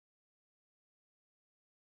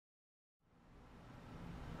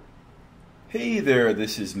Hey there,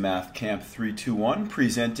 this is Mathcamp321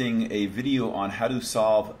 presenting a video on how to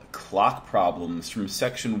solve clock problems from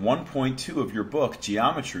section 1.2 of your book,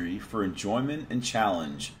 Geometry for Enjoyment and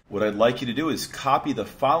Challenge. What I'd like you to do is copy the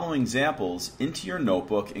following examples into your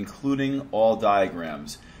notebook, including all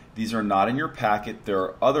diagrams. These are not in your packet. There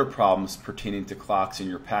are other problems pertaining to clocks in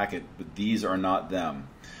your packet, but these are not them.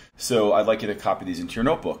 So I'd like you to copy these into your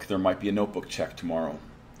notebook. There might be a notebook check tomorrow.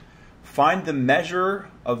 Find the measure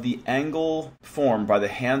of the angle formed by the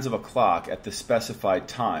hands of a clock at the specified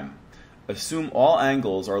time. Assume all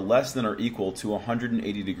angles are less than or equal to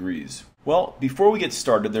 180 degrees. Well, before we get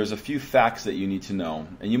started, there's a few facts that you need to know,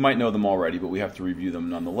 and you might know them already, but we have to review them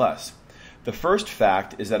nonetheless. The first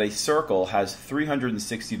fact is that a circle has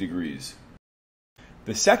 360 degrees.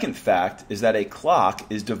 The second fact is that a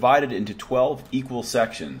clock is divided into 12 equal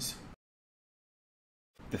sections.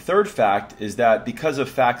 The third fact is that because of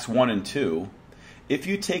facts 1 and 2, if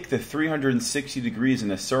you take the 360 degrees in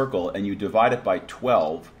a circle and you divide it by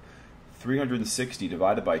 12, 360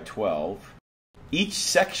 divided by 12, each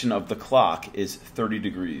section of the clock is 30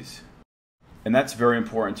 degrees. And that's very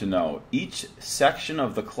important to know. Each section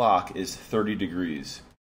of the clock is 30 degrees.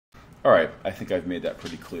 All right, I think I've made that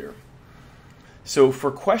pretty clear. So for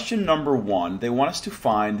question number 1, they want us to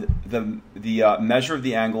find the measure of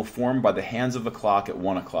the angle formed by the hands of the clock at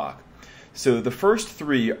 1 o'clock. So the first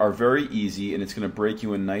 3 are very easy, and it's going to break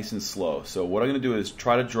you in nice and slow. So what I'm going to do is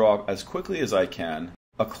try to draw as quickly as I can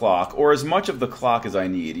a clock, or as much of the clock as I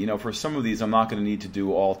need. You know, for some of these I'm not going to need to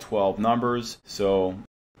do all 12 numbers, so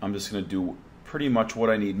I'm just going to do pretty much what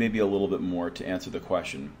I need, maybe a little bit more to answer the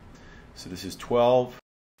question. So this is 12.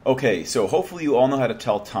 Okay, so hopefully you all know how to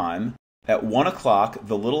tell time. At 1 o'clock,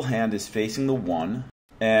 the little hand is facing the 1,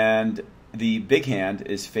 and the big hand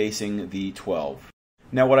is facing the 12.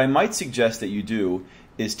 Now, what I might suggest that you do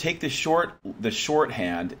is take the short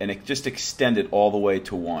hand and just extend it all the way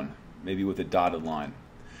to 1, maybe with a dotted line.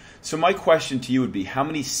 So my question to you would be, how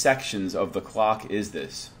many sections of the clock is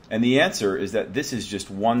this? And the answer is that this is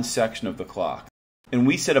just one section of the clock. And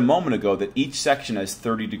we said a moment ago that each section has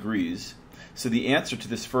 30 degrees, so the answer to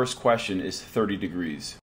this first question is 30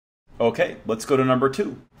 degrees. Okay, let's go to number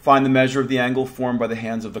 2. Find the measure of the angle formed by the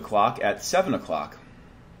hands of the clock at 7 o'clock.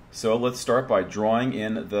 So let's start by drawing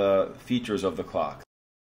in the features of the clock.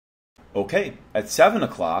 Okay, at 7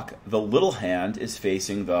 o'clock, the little hand is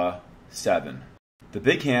facing the 7. The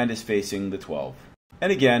big hand is facing the 12.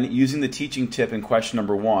 And again, using the teaching tip in question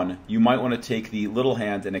number 1, you might want to take the little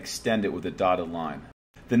hand and extend it with a dotted line.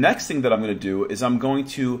 The next thing that I'm going to do is I'm going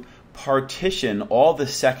to partition all the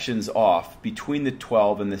sections off between the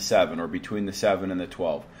 12 and the 7, or between the 7 and the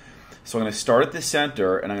 12. So I'm going to start at the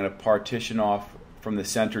center, and I'm going to partition off from the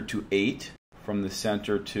center to 8, from the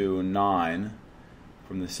center to 9,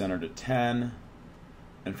 from the center to 10,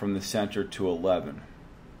 and from the center to 11.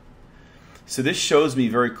 So this shows me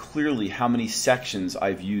very clearly how many sections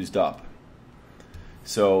I've used up.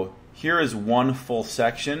 So here is one full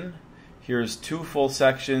section, here's 2 full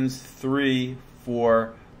sections, 3,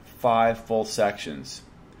 4, 5 full sections.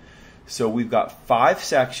 So we've got 5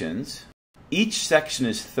 sections. Each section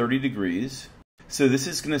is 30 degrees. So this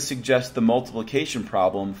is going to suggest the multiplication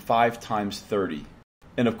problem 5 times 30.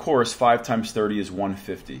 And of course, 5 times 30 is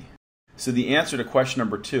 150. So the answer to question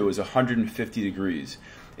number 2 is 150 degrees.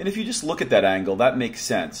 And if you just look at that angle, that makes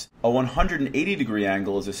sense. A 180 degree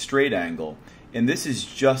angle is a straight angle, and this is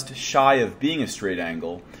just shy of being a straight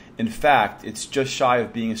angle. In fact, it's just shy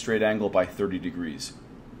of being a straight angle by 30 degrees.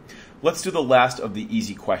 Let's do the last of the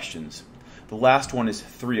easy questions. The last one is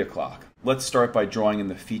 3 o'clock. Let's start by drawing in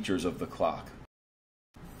the features of the clock.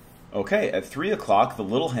 Okay, at 3 o'clock, the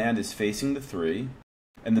little hand is facing the 3,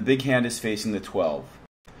 and the big hand is facing the 12.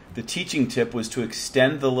 The teaching tip was to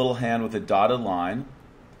extend the little hand with a dotted line,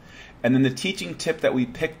 and then the teaching tip that we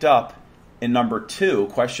picked up in number 2,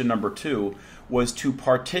 question number 2, was to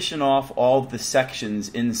partition off all of the sections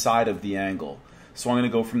inside of the angle. So I'm going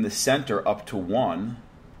to go from the center up to 1,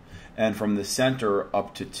 and from the center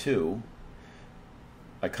up to 2.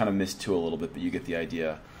 I kind of missed 2 a little bit, but you get the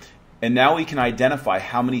idea. And now we can identify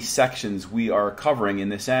how many sections we are covering in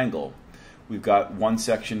this angle. We've got one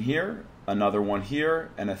section here, another one here,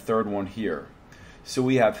 and a third one here. So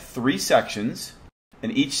we have 3 sections,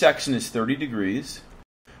 and each section is 30 degrees,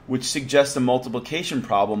 which suggests a multiplication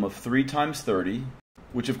problem of 3 times 30,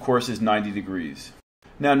 which of course is 90 degrees.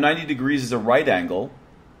 Now 90 degrees is a right angle,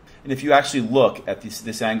 and if you actually look at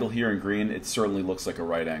this angle here in green, it certainly looks like a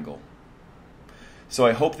right angle. So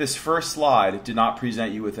I hope this first slide did not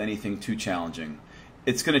present you with anything too challenging.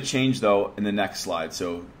 It's going to change though in the next slide,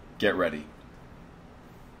 so get ready.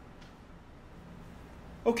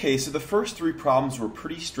 Okay, so the first three problems were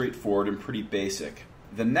pretty straightforward and pretty basic.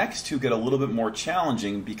 The next two get a little bit more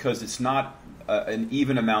challenging because it's not an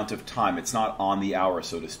even amount of time. It's not on the hour,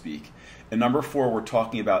 so to speak. In number 4, we're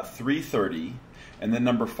talking about 3:30, and then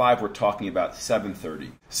number 5, we're talking about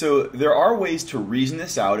 7:30. So there are ways to reason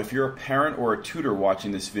this out. If you're a parent or a tutor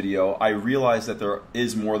watching this video, I realize that there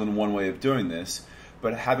is more than one way of doing this.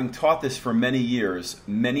 But having taught this for many years,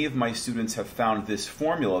 many of my students have found this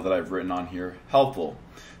formula that I've written on here helpful.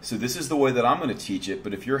 So this is the way that I'm going to teach it,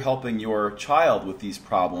 but if you're helping your child with these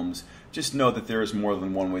problems, just know that there is more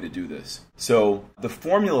than one way to do this. So the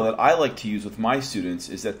formula that I like to use with my students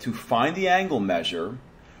is that to find the angle measure,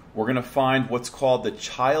 we're going to find what's called the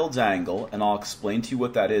child's angle, and I'll explain to you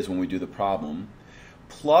what that is when we do the problem.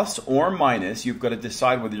 Plus or minus, you've got to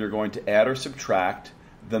decide whether you're going to add or subtract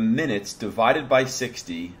the minutes divided by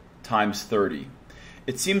 60 times 30.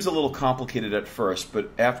 It seems a little complicated at first, but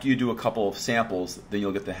after you do a couple of samples, then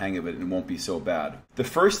you'll get the hang of it and it won't be so bad. The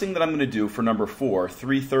first thing that I'm going to do for number 4,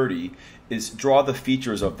 3:30, is draw the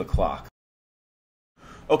features of the clock.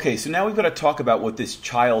 Okay, so now we've got to talk about what this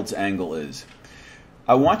child's angle is.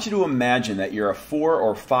 I want you to imagine that you're a 4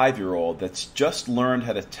 or 5-year-old that's just learned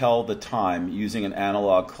how to tell the time using an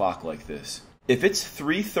analog clock like this. If it's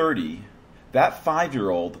 3:30, that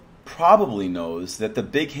 5-year-old probably knows that the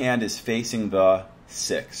big hand is facing the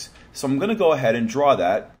 6. So I'm going to go ahead and draw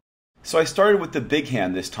that. So I started with the big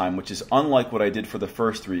hand this time, which is unlike what I did for the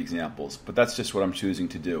first 3 examples, but that's just what I'm choosing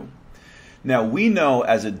to do. Now we know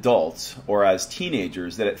as adults or as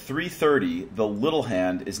teenagers that at 3:30 the little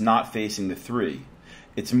hand is not facing the 3.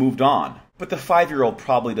 It's moved on. But the 5-year-old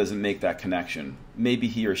probably doesn't make that connection. Maybe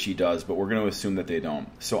he or she does, but we're going to assume that they don't.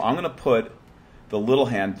 So I'm going to put the little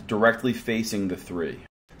hand directly facing the 3.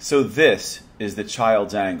 So this is the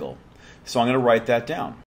child's angle. So I'm going to write that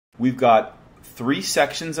down. We've got 3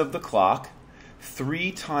 sections of the clock.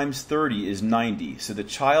 3 times 30 is 90. So the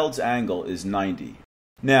child's angle is 90.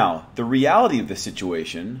 Now, the reality of the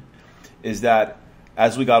situation is that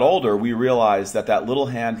as we got older, we realized that that little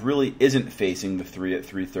hand really isn't facing the 3 at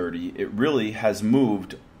 3:30. It really has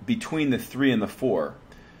moved between the 3 and the 4.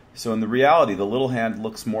 So in the reality, the little hand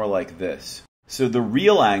looks more like this. So the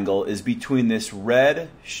real angle is between this red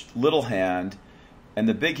little hand and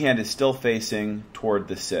the big hand is still facing toward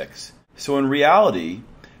the 6. So in reality,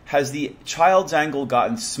 has the child's angle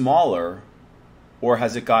gotten smaller or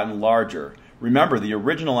has it gotten larger? Remember, the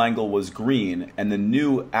original angle was green and the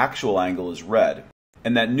new actual angle is red.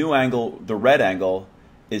 And that new angle, the red angle,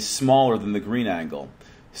 is smaller than the green angle.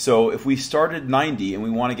 So if we started 90 and we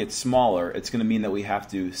want to get smaller, it's going to mean that we have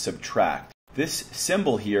to subtract. This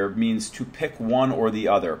symbol here means to pick one or the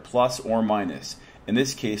other, plus or minus. In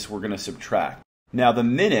this case, we're going to subtract. Now the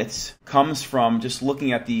minutes comes from just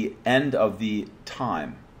looking at the end of the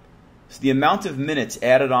time. So the amount of minutes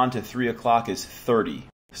added on to 3 o'clock is 30.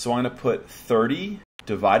 So I'm going to put 30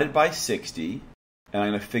 divided by 60, and I'm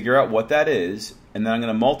going to figure out what that is, and then I'm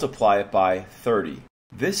going to multiply it by 30.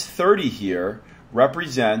 This 30 here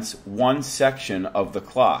represents one section of the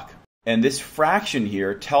clock. And this fraction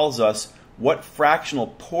here tells us what fractional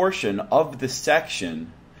portion of the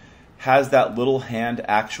section has that little hand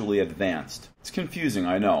actually advanced. It's confusing,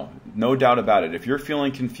 I know. No doubt about it. If you're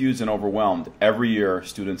feeling confused and overwhelmed, every year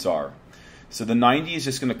students are. So the 90 is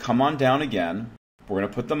just going to come on down again. We're going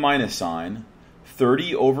to put the minus sign.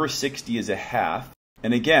 30 over 60 is a half.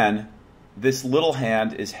 And again, this little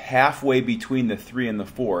hand is halfway between the 3 and the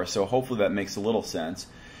 4, so hopefully that makes a little sense.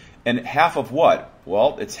 And half of what?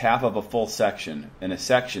 Well, it's half of a full section, and a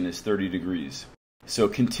section is 30 degrees. So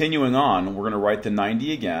continuing on, we're going to write the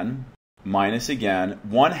 90 again, minus again.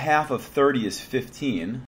 1/2 of 30 is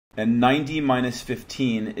 15, and 90 minus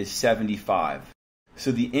 15 is 75.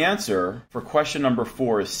 So the answer for question number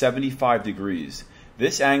 4 is 75 degrees.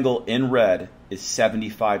 This angle in red is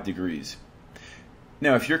 75 degrees.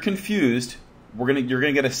 Now, if you're confused, you're going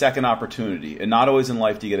to get a second opportunity, and not always in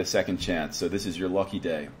life do you get a second chance, so this is your lucky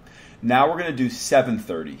day. Now we're going to do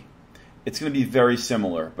 7:30. It's going to be very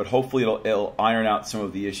similar, but hopefully it'll iron out some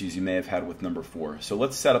of the issues you may have had with number 4. So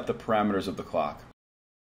let's set up the parameters of the clock.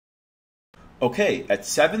 Okay, at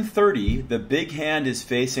 7:30, the big hand is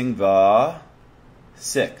facing the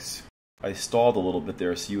 6. I stalled a little bit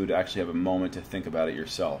there so you would actually have a moment to think about it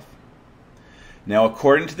yourself. Now,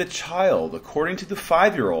 according to the child, according to the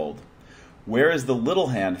 5-year-old, where is the little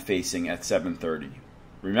hand facing at 7:30?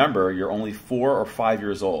 Remember, you're only 4 or 5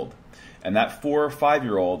 years old. And that 4 or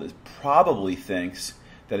 5-year-old probably thinks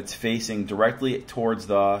that it's facing directly towards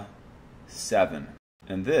the 7.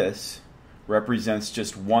 And this represents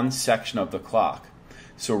just one section of the clock.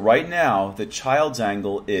 So right now, the child's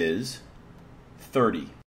angle is 30.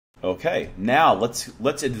 Okay, now let's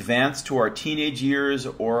advance to our teenage years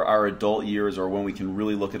or our adult years, or when we can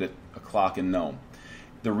really look at a clock and know.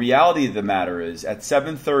 The reality of the matter is, at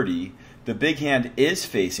 7:30, the big hand is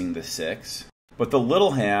facing the 6, but the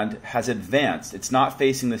little hand has advanced. It's not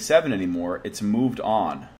facing the 7 anymore, it's moved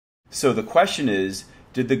on. So the question is,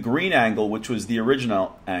 did the green angle, which was the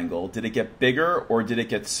original angle, did it get bigger or did it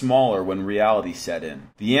get smaller when reality set in?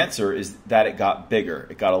 The answer is that it got bigger.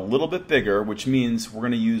 It got a little bit bigger, which means we're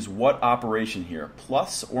going to use what operation here?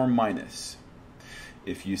 Plus or minus?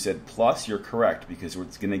 If you said plus, you're correct, because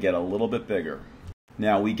it's going to get a little bit bigger.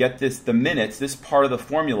 Now we get the minutes. This part of the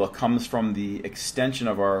formula comes from the extension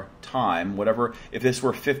of our time. Whatever, if this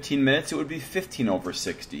were 15 minutes, it would be 15 over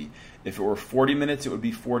 60. If it were 40 minutes, it would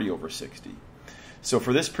be 40 over 60. So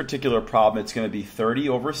for this particular problem, it's going to be 30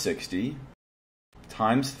 over 60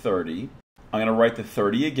 times 30. I'm going to write the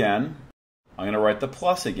 30 again. I'm going to write the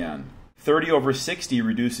plus again. 30 over 60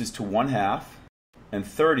 reduces to 1/2, and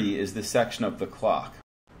 30 is the section of the clock.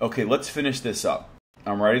 Okay, let's finish this up.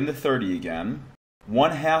 I'm writing the 30 again.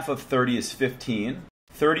 1/2 of 30 is 15.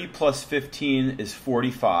 30 plus 15 is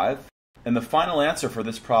 45. And the final answer for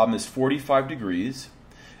this problem is 45 degrees.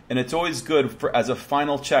 And it's always good as a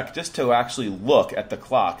final check just to actually look at the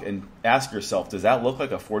clock and ask yourself, does that look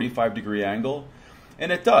like a 45-degree angle?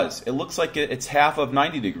 And it does. It looks like it's half of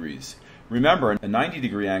 90 degrees. Remember, a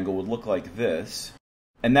 90-degree angle would look like this.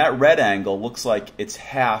 And that red angle looks like it's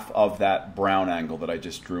half of that brown angle that I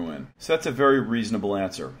just drew in. So that's a very reasonable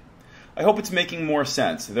answer. I hope it's making more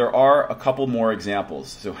sense. There are a couple more examples,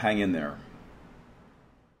 so hang in there.